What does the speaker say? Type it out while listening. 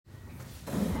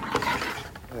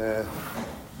I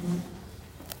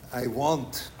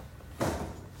want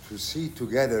to see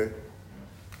together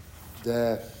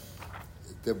the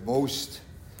most.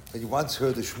 When you once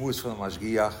heard the shmuz from the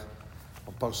Mashgiach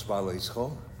on Parshas Ba'alei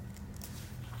Yisrael,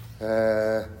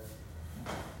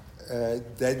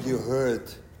 then you heard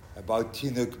about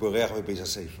tinok haboreach bebeis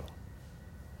hasefer.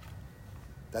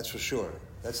 That's for sure.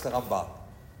 That's the Ramban.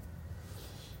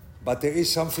 But there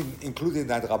is something included in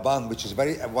that Ramban which is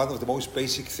one of the most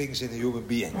basic things in a human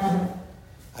being. And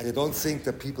I don't think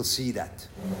that people see that.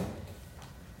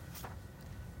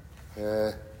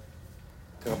 The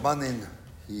Ramban in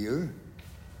here,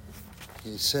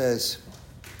 he says,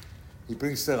 he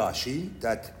brings the Rashi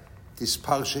that this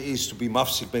parsha is to be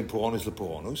mafsik ben puronus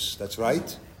lepuronus. That's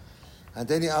right. And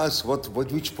then he asks,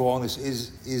 which puronus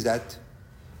is that?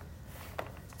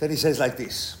 Then he says like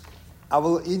this.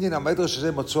 אבל עניין המדרש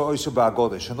הזה מצוא אויסו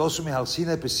בהגודש, שנוסו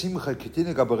מהרסיני בשמחה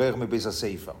כתינוק haboreach מבית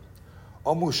הספר.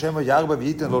 אמרו שמא ירבה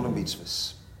וייתן לנו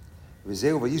מצווס.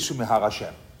 וזהו וייסו מהר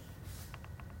השם.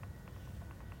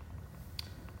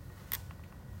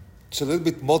 It's a little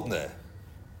bit modern.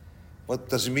 What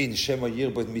does it mean, Shema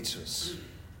Yirba mitzvahs?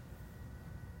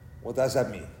 What does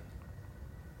that mean?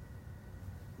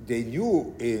 They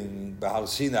knew in Bahar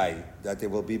Sinai that there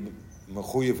will be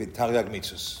mechuyev in Taryag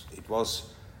mitzvahs. It was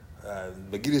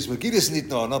Megillas nicht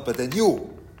not, but they knew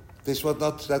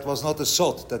that was not a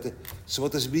sod. So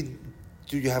what does it mean?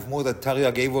 Do you have more than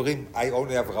Taryag Evorim? I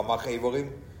only have Ramach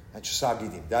Evorim and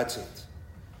Shesagidim. That's it.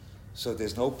 So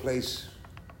there's no place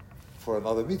for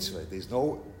another mitzvah. There's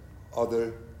no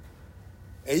other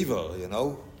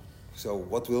Eivor, So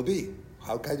what will be?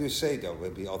 How can you say there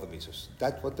will be other mitzvahs?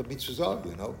 That's what the mitzvahs are,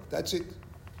 That's it.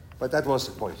 But that was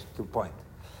the point.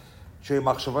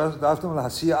 שמחשבה דווקא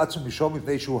להסיע עצמו משום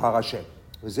מפני שהוא הר השם.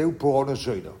 וזהו פורונוס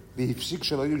זוינו. והפסיק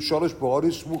שלא יהיו שלוש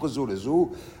פורונוס סמוך זו לזו,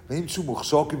 ונמצאו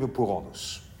מוחזוקים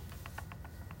בפורונוס.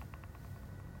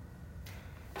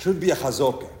 Should be a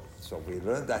chazokah. So we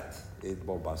learned that in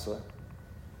Bombasa,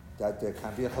 that there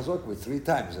can be a chazokah with 3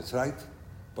 times, that's right.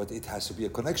 But it has to be a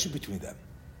connection between them.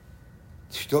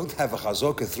 You don't have a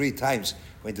chazokah 3 times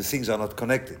when the things are not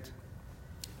connected.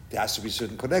 There has to be a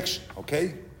certain connection,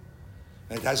 okay?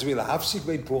 And it has to be a hafsik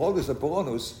between puronus and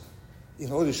puronus.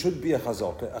 There should be a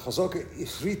chazokah. A chazokah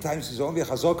 3 times is only a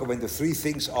chazokah when the 3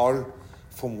 things are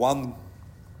from one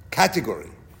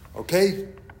category. Okay?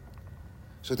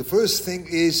 So the first thing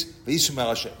is v'yisum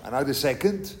Hashem. And now the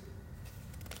second.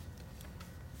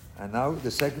 And now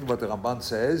the second, what the Ramban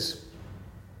says.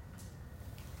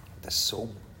 There's so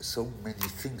many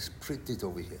things printed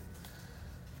over here.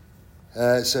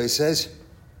 So he says.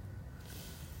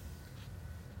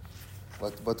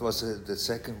 What was the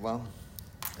second one?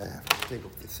 I have to take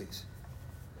up these things.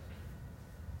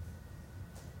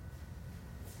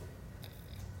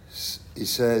 He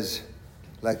says,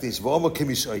 like this, V'omer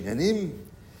k'mis'oinanim,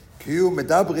 kiyu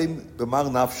medabrim b'mar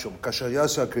nafshom, kasher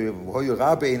yasu ha'kirivim, v'hoyu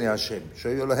ra b'einei Hashem,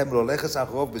 shoyu lahem lo leches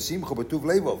achrov b'simcha b'tuv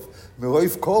levov,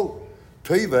 miroiv kol,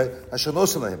 toive asher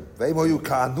nosa lahem, v'em hoyu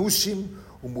ka'anusim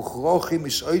u'muchrochim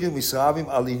mis'oinim misravim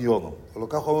al inyonom.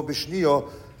 ולוקח אומר בשניו,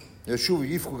 ישוב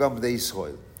יפקו גם בני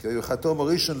ישראל. כי יחתום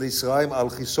הראשון לישראל על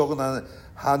חיסורן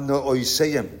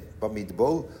הנאויסיים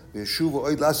במדבור, וישוב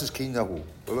עוד לעשות כנהו.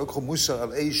 ולא יקחו מוסר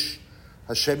על איש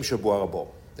השם שבו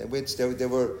הרבו.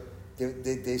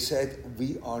 They said,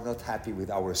 we are not happy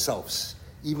with ourselves.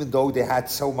 Even though they had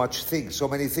so many things.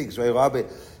 That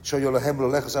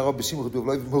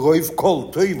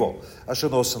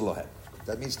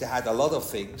means they had a lot of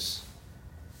things,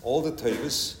 all the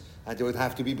teivos, and they would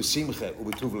have to be b'simcha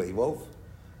u'b'tuv leivov,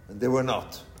 and they were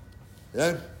not.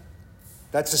 Yeah?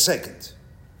 That's the second.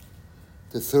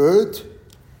 The third,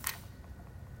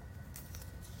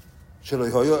 שלא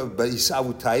יהיו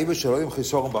בעיסאו טייבה, שלא יהיו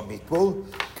חיסורם במטבול,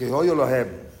 כי יהיו להם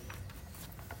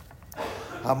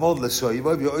המון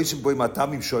לסויבה, ויועסים בו עם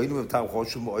הטעמים שוינו ומטעם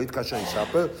חושם מועד כאשר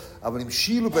יספר, אבל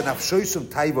המשילו בנפשויסם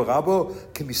טייבה רבו,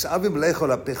 כמסעבים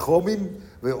לאכול הפחומים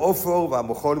ואופור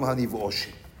והמחולים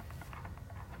הנבאושים.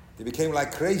 They became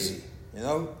like crazy,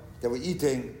 They were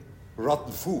eating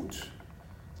rotten food.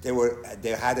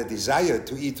 They had a desire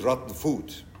to eat rotten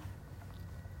food.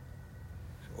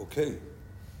 Okay.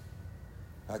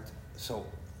 So,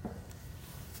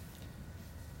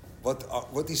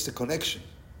 what is the connection?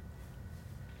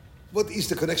 What is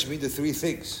the connection between the 3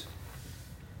 things?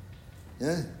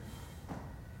 Yeah?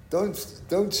 Don't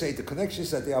say the connection is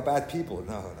that they are bad people.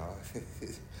 No.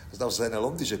 Dat is een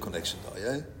Hollandische connection there,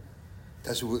 yeah?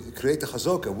 That's to create a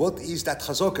chazokah. What is that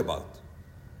chazokah about?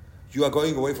 You are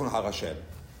going away from Har Hashem.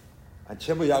 And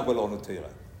Shema Yarbel on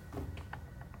Torah.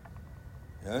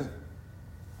 Yeah?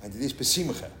 And it is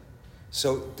besimcha.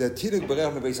 So the tinok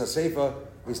berech mebeis hasefer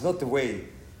is not the way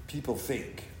people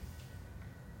think.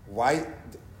 Why?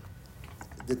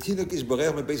 The tinok is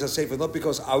berech mebeis hasefer not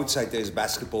because outside there is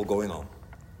basketball going on.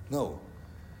 No.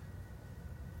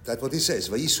 That's what he says.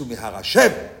 Vayisu mihar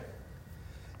Hashem.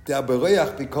 They are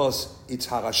berech because it's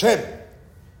har Hashem.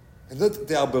 And not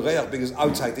they are berech because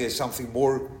outside there is something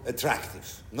more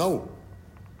attractive. No.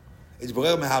 It's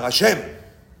berech mihar Hashem.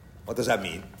 What does that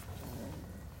mean?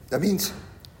 That means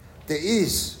there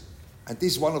is, and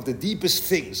this is one of the deepest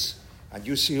things, and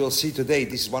you'll see today,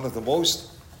 this is one of the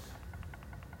most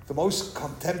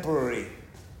contemporary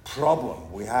problem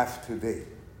we have today,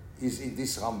 is in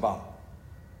this Ramban.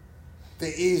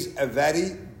 There is a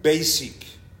very basic,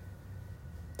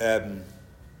 perhaps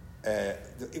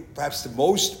the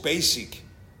most basic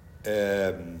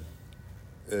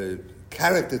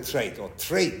character trait or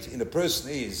trait in a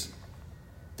person is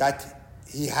that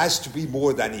he has to be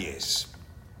more than he is.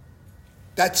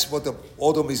 That's what the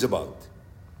Odom is about.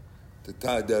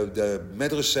 The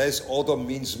Medrash says Odom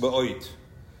means me'oid.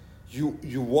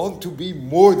 You want to be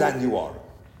more than you are.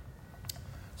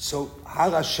 So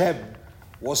Har Hashem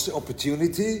was the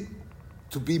opportunity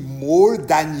to be more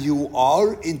than you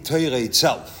are in Torah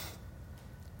itself.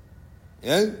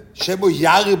 Yeah? Shemo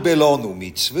yarbelonu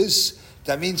mitzvahs.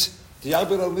 That means the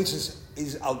yarbelonu mitzvahs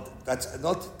is that's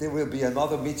not. There will be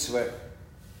another mitzvah,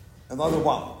 another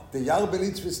one. The Yarbe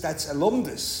mitzvah, that's a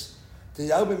lomdus. The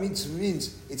Yarbe mitzvah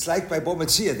means, it's like by Bo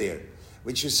Metzia there,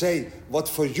 which you say, what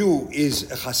for you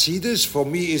is a Hasidus, for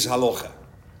me is halacha.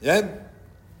 Yeah?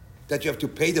 That you have to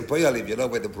pay the poyalim,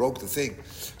 when they broke the thing.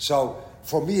 So,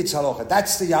 for me it's halacha.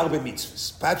 That's the Yarbe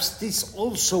mitzvahs. Perhaps this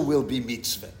also will be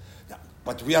mitzvah. Yeah,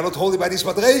 but we are not holy by this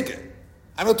madrege.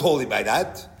 I'm not holy by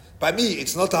that. By me,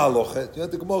 it's not a halacha.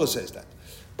 The Gemara says that.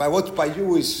 By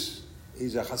you is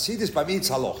a Hasidus, by me it's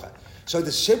halacha. So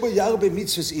the Shemo Yarbe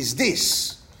mitzvahs is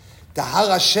this. The Har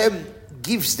Hashem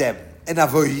gives them an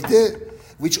avoide,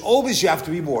 which always you have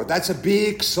to be more. That's a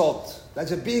big sod.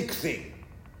 That's a big thing.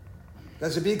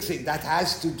 That's a big thing. That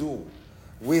has to do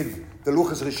with the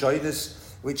Luchas Rishonis,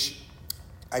 which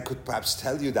I could perhaps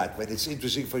tell you that when it's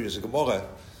interesting for you as a Gemara.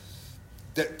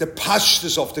 The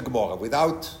pashtus of the Gemara,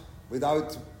 without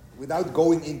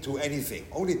going into anything,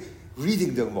 only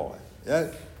reading the Gemara.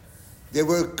 Yeah? They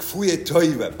were kfuye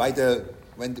toive by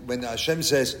when Hashem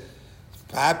says,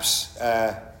 perhaps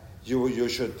you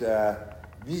should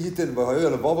you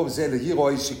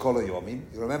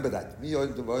remember that?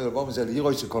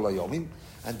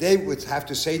 And they would have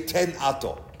to say 10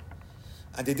 ato,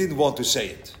 and they didn't want to say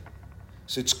it,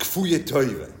 so it's kfuye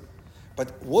toive.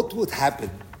 But what would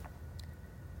happen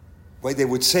when they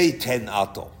would say 10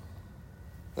 ato?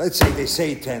 Let's say they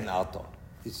say 10 ato.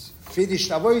 It's finished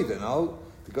avoid, no?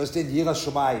 Because then Yiras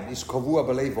Shomayim is Kavua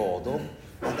B'Leiv Odom,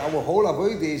 and our whole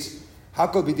avoid is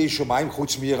Hakol B'Dei Shomayim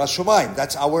Chutz Miyiras Shomayim.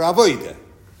 That's our avoid.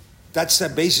 That's the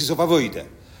basis of avoid.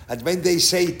 And when they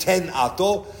say 10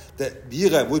 ato, the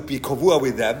Yira would be Kavua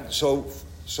with them. So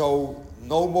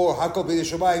no more Hakol B'Dei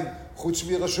Shomayim Chutz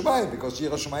Miyiras Shomayim, because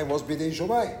Yiras Shomayim was B'Dei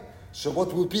Shomayim. So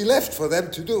what would be left for them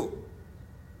to do?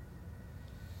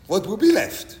 What would be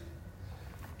left?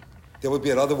 There would be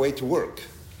another way to work.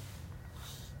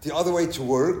 The other way to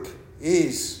work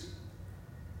is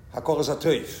Hakoras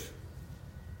HaToif.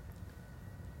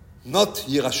 Not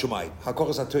Yiras Shomayim.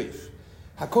 Hakoras HaToif.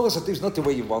 Hakoras HaToif is not the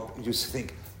way you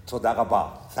think, Toda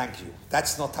Rabah, thank you.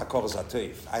 That's not Hakoras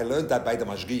HaToif. I learned that by the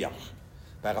Mashgiach,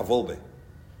 by Rav Wolbe.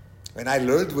 When I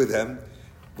learned with him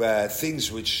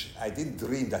things which I didn't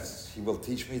dream that he will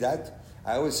teach me that,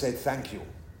 I always said thank you,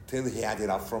 till he had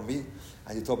enough from me,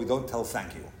 and he told me, don't tell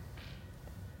thank you.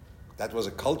 That was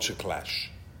a culture clash.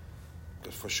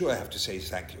 Because for sure I have to say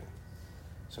thank you.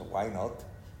 So why not?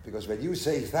 Because when you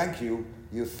say thank you,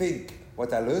 you think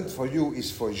what I learned for you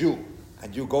is for you.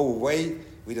 And you go away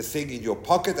with a thing in your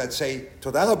pocket and say,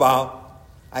 Toda Rabah,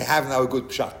 I have now a good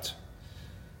pshat.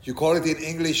 You call it in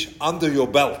English, under your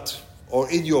belt or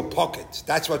in your pocket.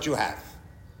 That's what you have.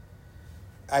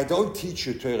 I don't teach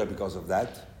you Torah because of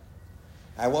that.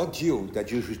 I want you that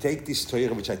you should take this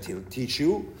Torah which I teach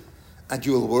you, and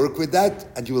you will work with that,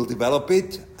 and you will develop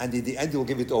it, and in the end you will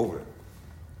give it over.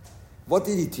 What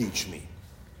did he teach me?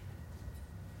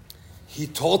 He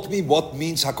taught me what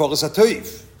means Hakoras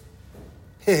HaToif.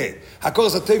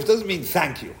 Hakoras HaToif doesn't mean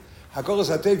thank you.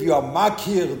 Hakoras HaToif, you are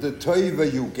makir the toiva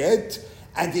you get,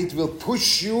 and it will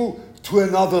push you to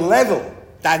another level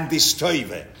than this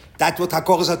toiva. That's what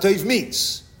Hakoras HaToif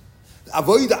means.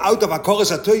 Avoid out of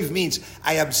Hakoras HaToif means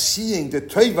I am seeing the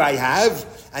toiva I have,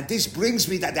 and this brings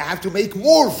me that I have to make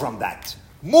more from that.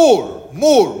 More.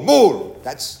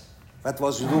 That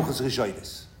was Luchas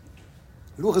Rishonis.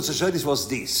 Luchas Rishonis was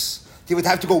this. They would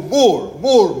have to go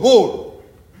more.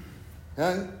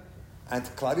 Yeah? And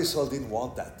Klal Yisrael didn't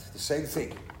want that. The same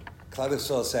thing. Klal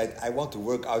Yisrael said, I want to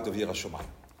work out of Yirah Shamayim.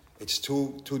 It's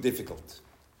too difficult.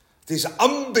 This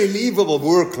unbelievable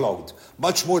workload,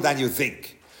 much more than you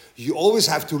think. You always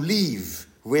have to leave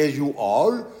where you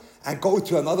are and go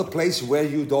to another place where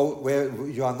you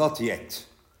are not yet.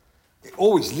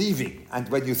 Always leaving. And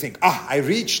when you think, I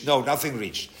reached, no, nothing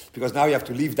reached. Because now you have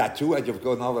to leave that too, and you have to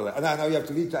go now you have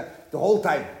to leave that the whole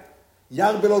time.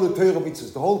 Yar below the Torah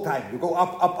mitzvahs, the whole time. You go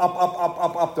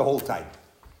up the whole time.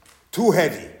 Too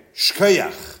heavy.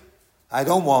 Shkoyach. I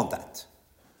don't want that.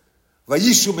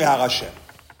 Vayishu mehar Hashem.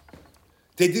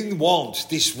 They didn't want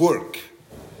this work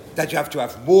that you have to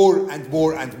have more and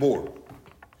more and more.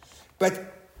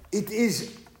 But it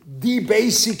is the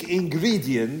basic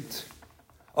ingredient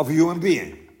of a human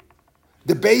being.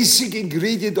 The basic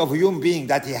ingredient of a human being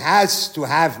that he has to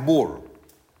have more.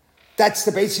 That's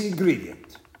the basic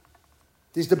ingredient.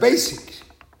 This is the basic.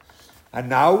 And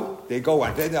now they go,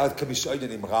 and then out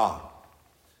Kamishoiden Imra.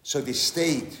 So they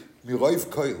stayed, Miroiv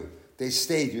Koil, they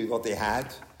stayed with what they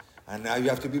had, and now you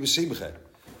have to be B'simcha.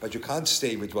 But you can't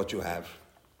stay with what you have.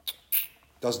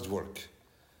 Doesn't work.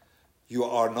 You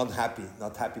are not happy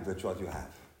with what you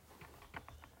have.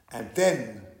 And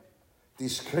then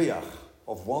this kriyach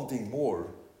of wanting more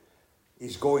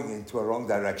is going into a wrong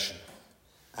direction.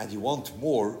 And you want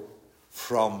more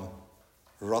from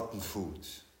rotten food.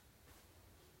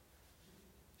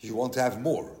 You want to have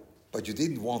more, but you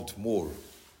didn't want more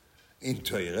in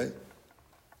Torah.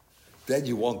 Then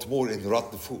you want more in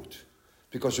rotten food.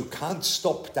 Because you can't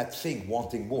stop that thing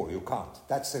wanting more. You can't.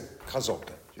 That's the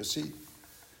chazaka. You see?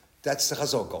 That's the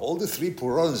chazaka. All the three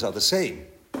Puranas are the same.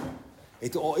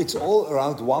 It's all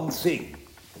around one thing.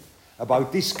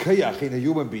 About this kriyach in a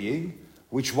human being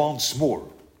which wants more.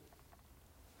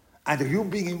 And a human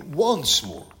being wants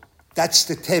more. That's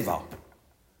the teva.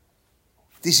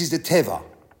 This is the teva.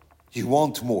 You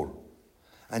want more.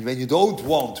 And when you don't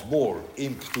want more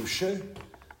in Kedusha,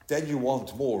 then you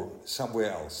want more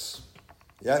somewhere else.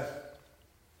 Yeah?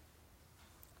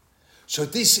 So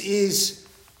this is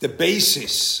the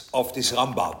basis of this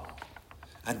Ramban.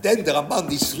 And then the Ramban,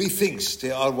 these three things,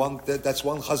 they are that's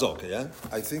one chazaka, yeah?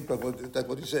 I think that's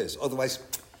what he says. Otherwise,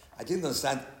 I didn't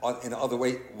understand in another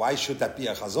way, why should that be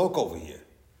a chazaka over here?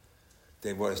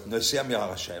 There was Nosei Mir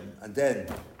Hashem, and then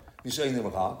Mishayin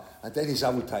Imra, and then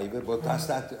Hisavu Taiva, but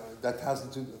that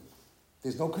hasn't to,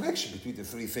 there's no connection between the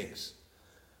three things.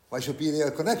 Why should there be a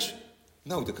connection?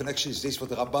 No, the connection is this what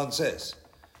the Ramban says.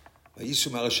 That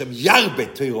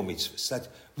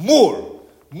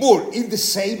more in the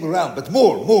same realm, but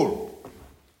more.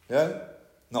 Yeah?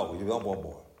 No, you don't want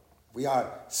more. We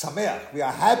are sameach, we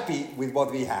are happy with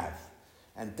what we have.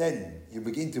 And then you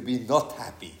begin to be not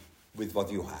happy with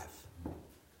what you have.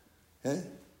 Yeah?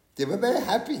 They were very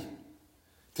happy.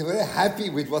 They were very happy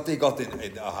with what they got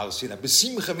in Har Sinai.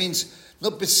 Besimcha means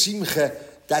not besimcha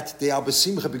that they are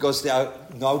besimcha because they are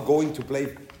now going to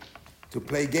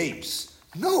play games.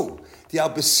 No, they are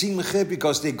besimcha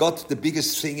because they got the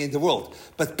biggest thing in the world.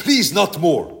 But please, not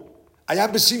more. I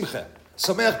am besimcha.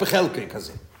 Sameach bechelke,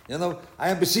 kazeh. You know, I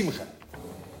am besimcha.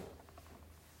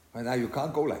 But now you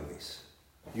can't go like this.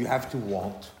 You have to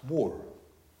want more.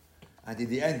 And in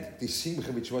the end, the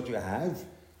simcha, which what you have,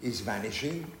 is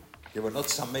vanishing. They were not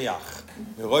sameach.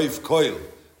 Meroiv koil,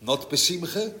 not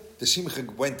besimcha. The simcha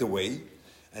went away.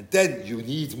 And then you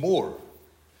need more.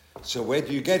 So where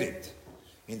do you get it?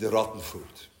 In the rotten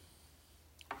fruit.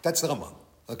 That's the Ramban.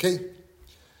 Okay?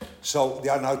 So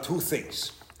there are now two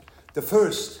things. The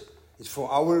first is for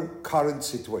our current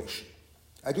situation.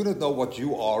 I do not know what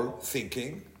you are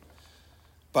thinking,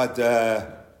 but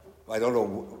I don't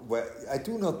know. I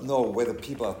do not know whether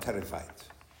people are terrified.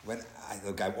 When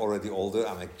I'm already older,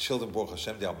 and my children, Baruch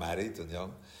Hashem, they are married and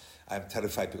young. I'm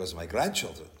terrified because of my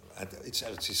grandchildren. And it's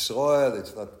Eretz Yisrael,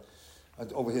 it's not.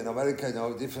 And over here in America,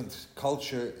 different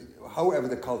culture, however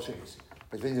the culture is.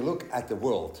 But when you look at the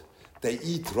world, they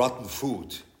eat rotten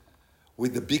food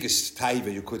with the biggest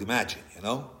taiva you could imagine,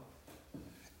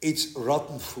 It's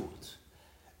rotten food.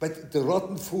 But the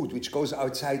rotten food which goes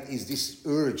outside is this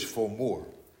urge for more.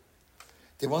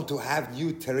 They want to have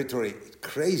new territory.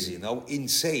 Crazy,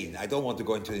 insane. I don't want to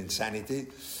go into insanity,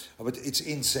 but it's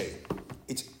insane.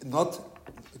 It's not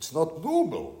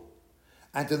normal.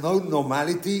 And the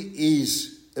normality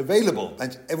is available,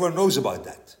 and everyone knows about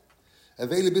that.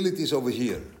 Availability is over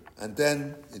here, and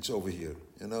then it's over here.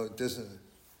 It doesn't,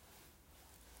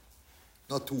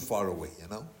 not too far away.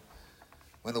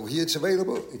 When over here it's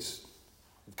available, it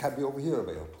can be over here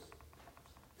available.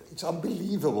 It's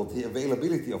unbelievable the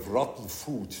availability of rotten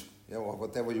food, or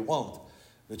whatever you want,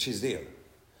 which is there.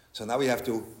 So now we have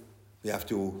to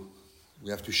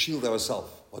shield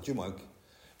ourselves. What you make?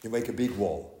 You make a big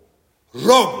wall.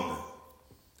 Run!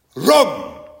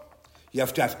 You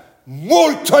have to have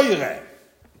more teure.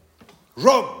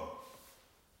 Run!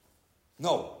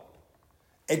 No.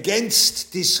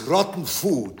 Against this rotten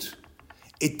food,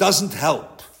 it doesn't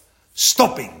help.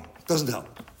 Stopping doesn't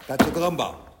help. That's what the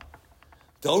Ramban.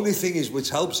 The only thing which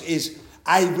helps is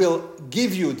I will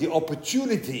give you the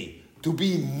opportunity to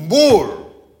be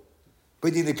more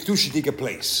within a kedushidige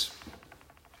place.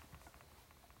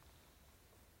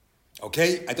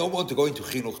 Okay, I don't want to go into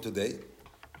chinuch today,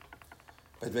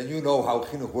 but when you know how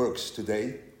chinuch works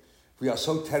today, we are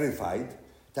so terrified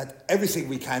that everything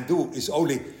we can do is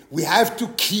only, we have to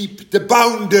keep the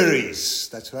boundaries.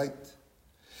 That's right.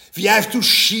 We have to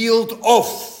shield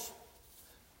off.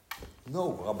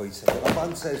 No,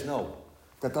 Ramban says no.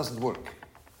 That doesn't work.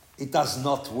 It does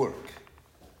not work.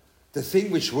 The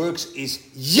thing which works is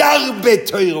yarbe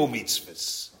teuro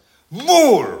mitzvahs.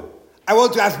 More. I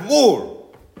want to have more.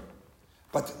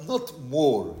 But not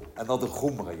more, another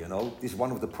chumrah, This is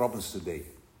one of the problems today.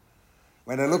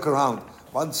 When I look around,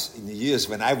 once in the years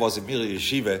when I was in Mir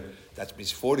Yeshiva, that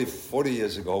means 40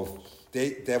 years ago,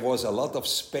 there was a lot of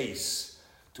space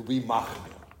to be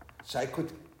machmir. So I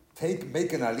could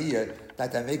make an aliyah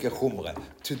that I make a chumrah.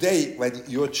 Today, when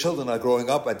your children are growing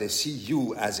up and they see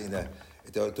you as in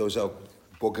those are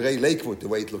Bogrei Lakewood, the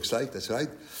way it looks like, that's right.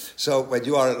 So when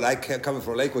you are like coming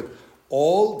from Lakewood,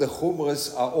 all the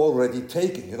chumras are already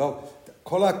taken,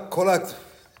 Kolat,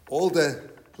 all the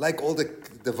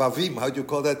vavim, how do you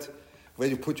call that? Where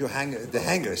you put the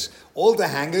hangers. All the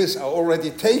hangers are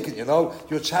already taken,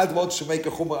 Your child wants to make a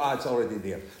chumrah, it's already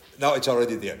there. No, it's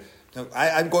already there. Now,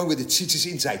 I'm going with the tzitzis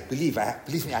inside. Believe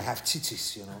me, I have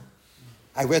tzitzis,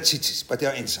 I wear tzitzis, but they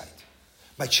are inside.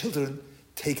 My children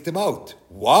take them out.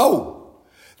 Wow!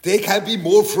 They can be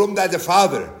more from than the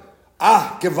father.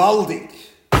 Gewaldig.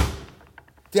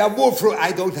 They are more from,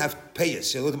 I don't have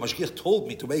payers. The Mashgiach told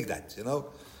me to make that,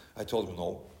 I told him,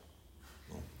 no.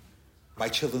 My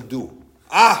children do.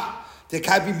 They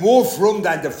can be more from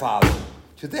than the father.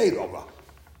 Today,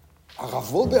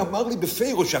 Rav Wolbe Amarli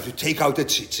Befeirosh, you have to take out the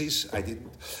tzitzis. I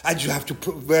didn't. And you have to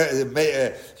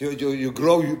you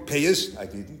grow your payers. I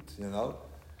didn't,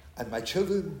 And my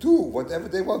children do whatever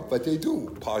they want, but they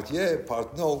do. Part yeah,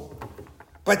 part no.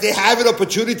 But they have an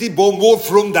opportunity more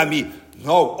from than me.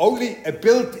 No, only a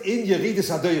built-in Yeridus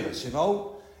Adeirus,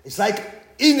 It's like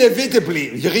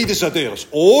inevitably Yeridus Adeirus.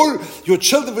 Or your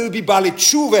children will be Bali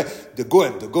Tshuva, the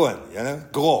Goen,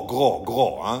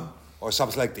 grow, or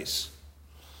something like this.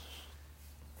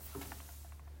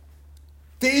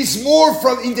 There is more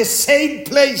from in the same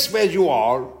place where you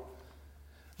are.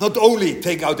 Not only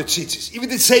take out the tzitzis, even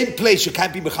the same place you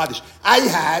can't be mechadish. I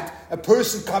had a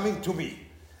person coming to me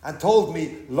and told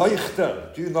me,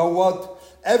 Leuchter, do you know what?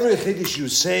 Every chiddush you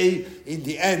say, in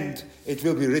the end, it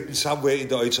will be written somewhere in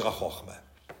the Oitzera Chochmah.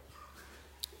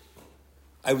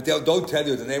 I don't tell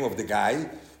you the name of the guy.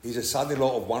 He's a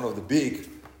son-in-law of one of the big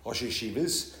Rosh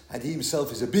Yeshivas, and he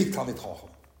himself is a big Talmid Chacham.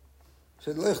 I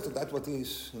said, Leuchter, that's what he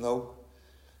is, do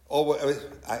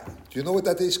you know what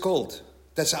that is called?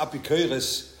 That's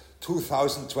Apikeres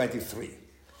 2023.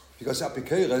 Because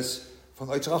Apikeres from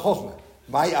Oitzera Chochmah.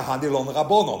 Mai ahanilon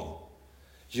rabbonon.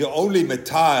 You only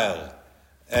metar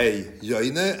a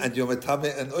yoine and you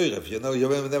metame an oirev. You're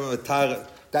never metar.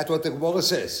 That's what the Gemara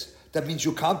says. That means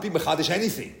you can't be mechadish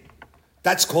anything.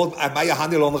 That's called Mai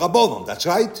ahanilon rabbonon. That's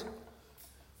right.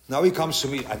 Now he comes to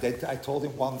me. I told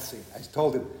him one thing. I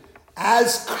told him,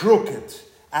 as crooked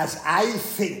as I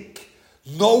think,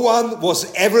 no one was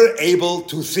ever able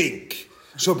to think.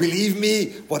 So believe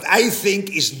me, what I think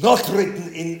is not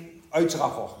written in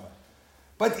Oitzera Chochmah.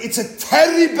 But it's a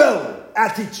terrible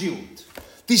attitude.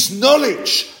 This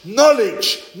knowledge.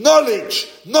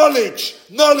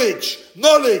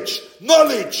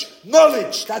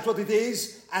 That's what it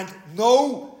is. And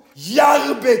no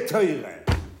yarbe teure.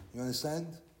 You understand?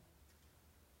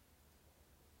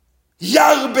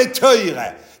 Yarbe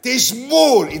teure. There's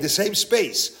more in the same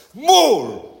space.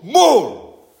 More.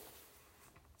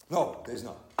 No, there's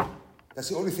not. That's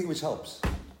the only thing which helps.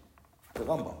 The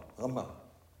Ramban.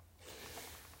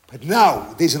 But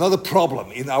now, there's another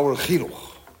problem in our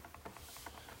chinuch.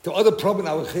 The other problem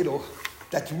in our chinuch,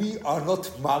 that we are not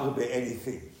marbe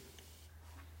anything.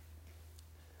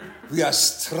 We are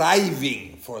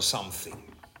striving for something.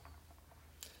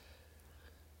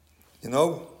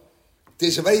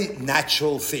 There's a very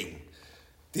natural thing.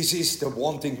 This is the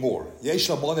wanting more.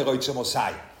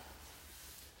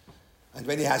 And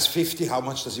when he has 50, how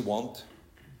much does he want?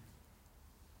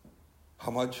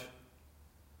 How much?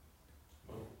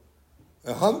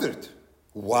 100.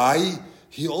 Why?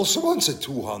 He also wants a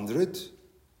 200.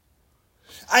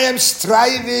 I am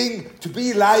striving to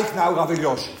be like now Rav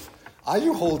Elyashiv. Are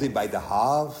you holding by the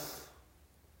half?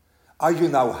 Are you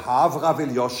now half Rav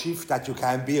Elyashiv that you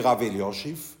can be Rav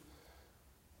Elyashiv?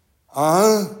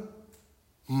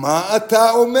 Ma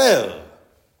ata omer?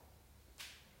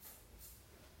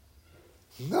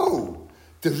 No.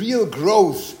 The real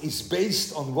growth is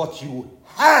based on what you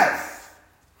have.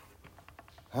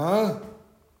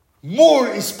 More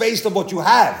is based on what you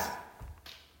have.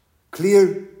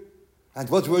 Clear? And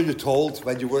what were you told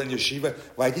when you were in yeshiva?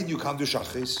 Why didn't you come to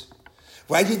Shachris?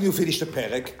 Why didn't you finish the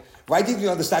Perek? Why didn't you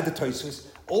understand the Tosfos?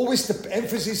 Always the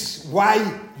emphasis,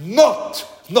 why not?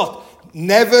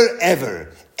 Never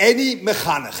ever. Any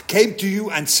mechanech came to you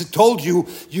and told you,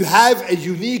 you have a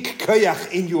unique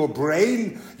koyach in your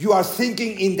brain. You are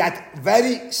thinking in that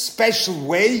very special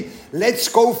way. Let's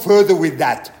go further with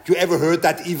that. You ever heard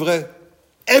that, Ivre?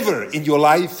 Ever in your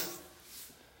life?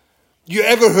 You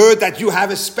ever heard that you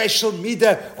have a special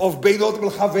midah of Beinot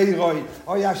Chaveiroi,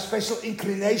 or you have special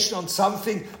inclination on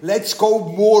something? Let's go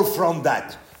more from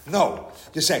that. No.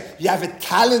 You say, you have a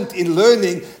talent in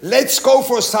learning. Let's go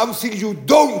for something you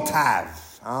don't have.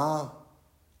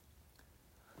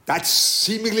 That's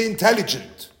seemingly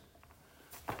intelligent.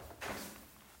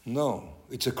 No,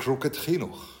 it's a crooked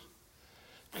chinuch.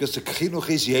 Because the chinuch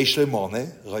is yesh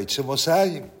lemoneh, roitze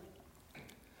mosayim.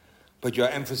 But you're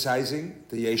emphasizing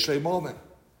the yesh lemoneh.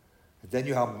 Then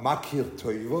you have makir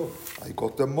toivo. I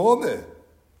got the moneh.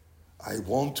 I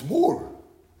want more.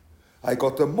 I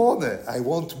got the moneh. I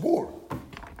want more.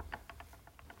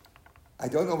 I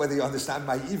don't know whether you understand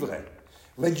my ivre.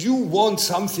 When you want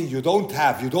something you don't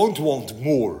have, you don't want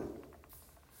more.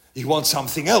 You want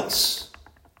something else.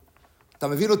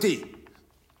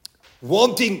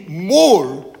 Wanting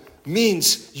more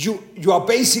means you are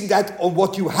basing that on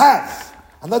what you have.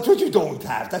 And that's what you don't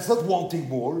have. That's not wanting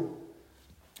more.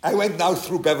 I went now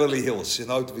through Beverly Hills,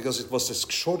 because it was the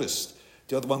shortest.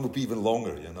 The other one would be even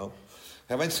longer,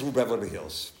 I went through Beverly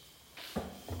Hills.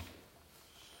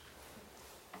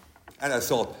 And I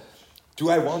thought, do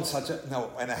I want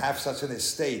no, when I have such an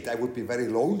estate, I would be very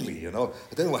lonely, I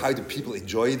don't know how do people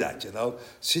enjoy that,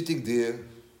 sitting there,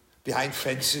 behind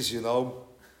fences,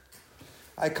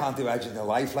 I can't imagine a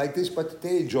life like this, but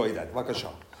they enjoy that,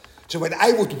 Vakasha. So when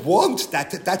I would want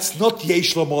that, that's not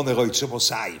Yesh Lamone Roitze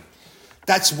Mosayim.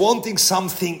 That's wanting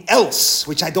something else,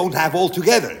 which I don't have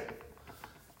altogether.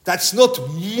 That's not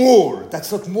more.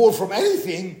 That's not more from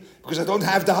anything, because I don't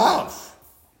have the half.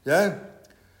 Yeah?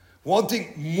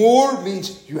 Wanting more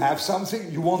means you have something,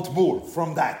 you want more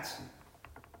from that.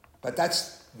 But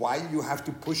that's why you have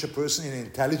to push a person in an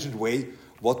intelligent way.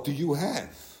 What do you have?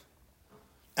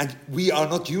 And we are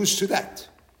not used to that.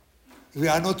 We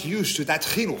are not used to that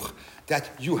chinuch, that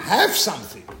you have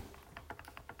something.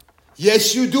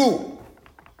 Yes, you do.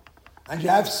 And you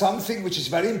have something which is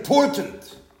very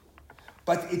important.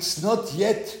 But it's not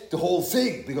yet the whole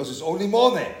thing, because it's only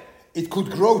money. It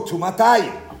could grow to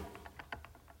matayim.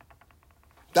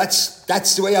 That's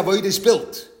the way avodah is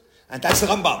built. And that's the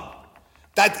Ramban.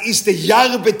 That is the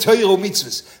Yarbe Teiro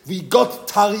Mitzvahs. We got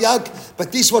Taryag,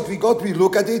 but this is what we got. We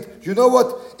look at it. You know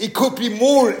what? It could be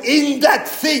more in that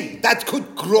thing that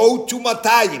could grow to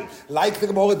Matayim. Like the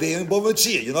Gemara there in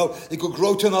Bometzir, it could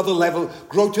grow to another level,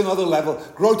 grow to another level,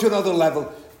 grow to another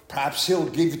level. Perhaps he'll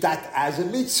give that as a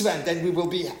mitzvah, and then we will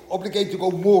be obligated to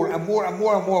go more and more and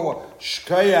more and more.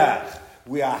 Shkoyach.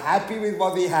 We are happy with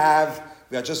what we have.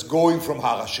 We are just going from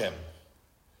Har Hashem.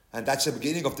 And that's the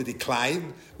beginning of the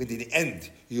decline, when in the end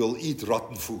you'll eat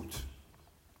rotten food.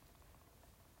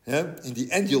 Yeah? In the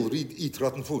end you'll eat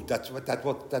rotten food. That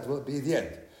will be the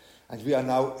end. And we are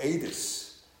now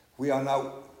Eidos. We are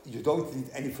now, you don't need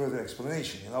any further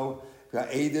explanation, We are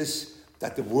Eidos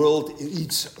that the world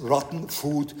eats rotten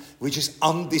food, which is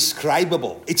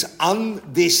undescribable. It's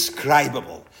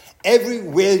undescribable.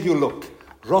 Everywhere you look,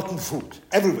 rotten food.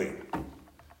 Everywhere.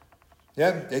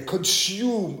 Yeah, they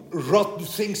consume rotten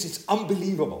things. It's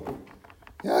unbelievable.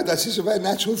 Yeah, that is a very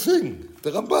natural thing.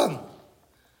 The Ramban.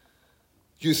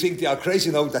 You think they are crazy?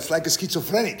 That's like a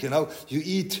schizophrenic. You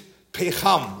eat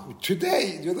pecham.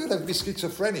 Today, you don't have to be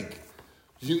schizophrenic.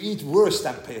 You eat worse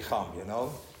than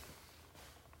pecham.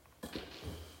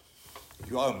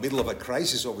 You are in the middle of a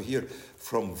crisis over here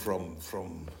from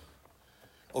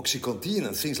Oxycontin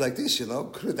and things like this.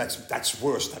 That's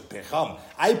worse than pecham.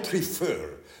 I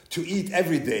prefer to eat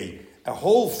every day a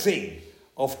whole thing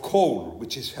of coal,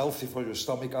 which is healthy for your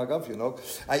stomach, Agav,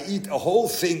 I eat a whole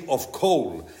thing of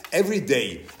coal every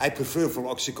day. I prefer from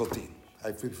Oxycontin.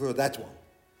 I prefer that one.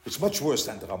 It's much worse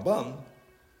than the Ramban.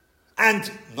 And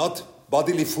not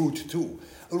bodily food too.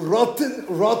 Rotten,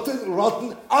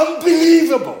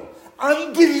 unbelievable.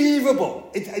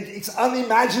 It's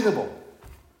unimaginable.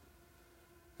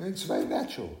 And it's very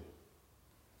natural.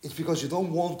 It's because you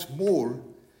don't want more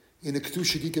in a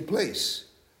Kedushadika place.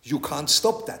 You can't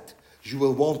stop that. You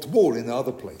will want more in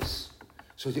another place.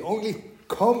 So the only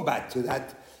combat to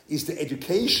that is the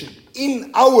education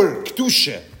in our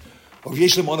Kedusha of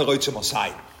Yesh Lemona Roitze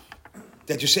Mosai.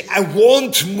 That you say, I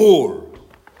want more,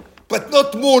 but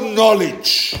not more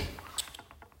knowledge.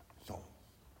 No.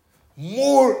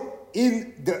 More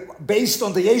based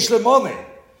on the Yesh Lemona.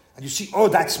 And you see, oh,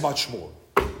 that's much more.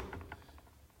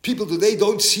 People today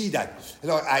don't see that.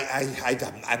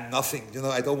 I'm nothing.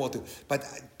 I don't want to. But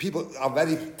people are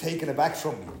very taken aback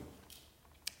from me.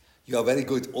 You are very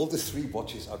good. All the three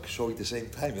watches are showing at the same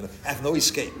time. I have no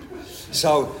escape.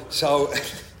 So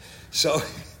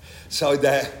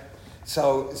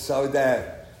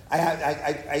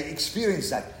I experienced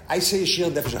that. I say a shir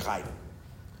in Nefesh HaChaim.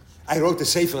 I wrote a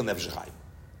sefer in Nefesh HaChaim.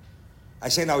 I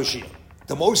say now a shir.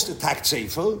 The most attacked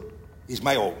sefer is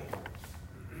my own.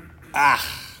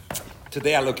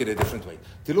 Today I look at it a different way.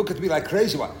 They look at me like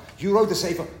crazy one. You wrote the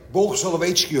sefer. Kollel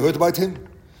Valley, you heard about him?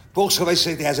 Kollel Valley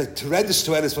said he has a tremendous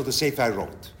toilet for the sefer I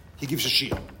wrote. He gives a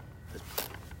shir.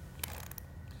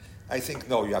 I think,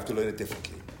 no, you have to learn it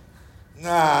differently. No.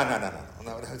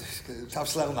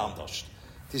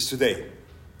 It is today.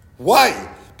 Why?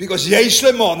 Because Yesh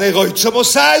Lemona Roitze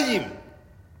Mosayim.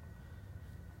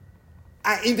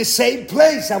 In the same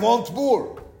place, I want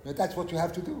more. But that's what you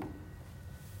have to do.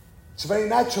 It's very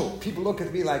natural. People look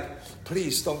at me like,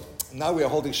 please don't. Now we are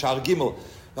holding Shar Gimel,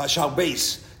 Shar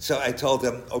Beis. So I told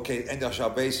them, okay, end of Shar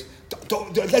Beis.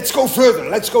 Let's go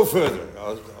further.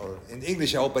 Or in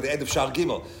English, I hope by the end of Shar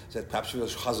Gimel. I said, perhaps we will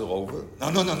chazer over.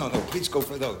 No. Please go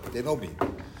further. No, they know me.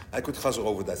 I could chazer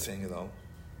over that thing,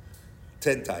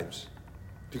 10 times.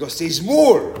 Because there's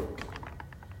more.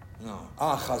 No.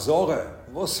 Chazore.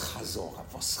 Was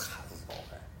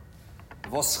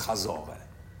chazore?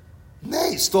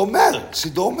 Nee, it's domer.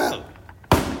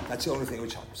 That's the only thing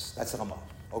which helps. That's the Ramban.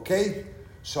 Okay?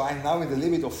 So I'm now in the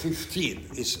limit of 15.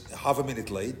 It's half a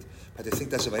minute late, but I think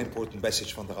that's a very important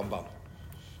message from the Ramban.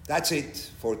 That's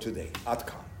it for today. Ad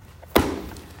kan.